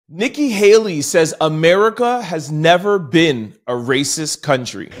Nikki Haley says America has never been a racist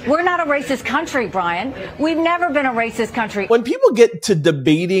country. We're not a racist country, Brian. We've never been a racist country. When people get to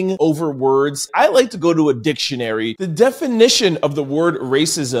debating over words, I like to go to a dictionary. The definition of the word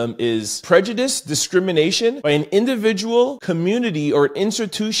racism is prejudice, discrimination by an individual, community, or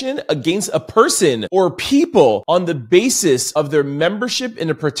institution against a person or people on the basis of their membership in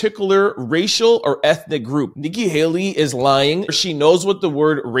a particular racial or ethnic group. Nikki Haley is lying. She knows what the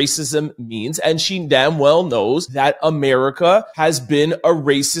word racism means, and she damn well knows that America has been a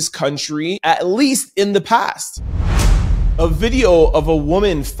racist country, at least in the past. A video of a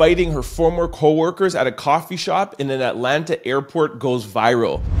woman fighting her former co-workers at a coffee shop in an Atlanta airport goes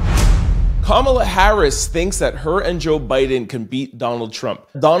viral. Kamala Harris thinks that her and Joe Biden can beat Donald Trump.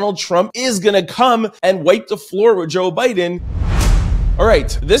 Donald Trump is gonna come and wipe the floor with Joe Biden. All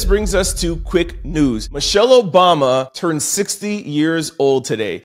right, this brings us to quick news. Michelle Obama turned 60 years old today.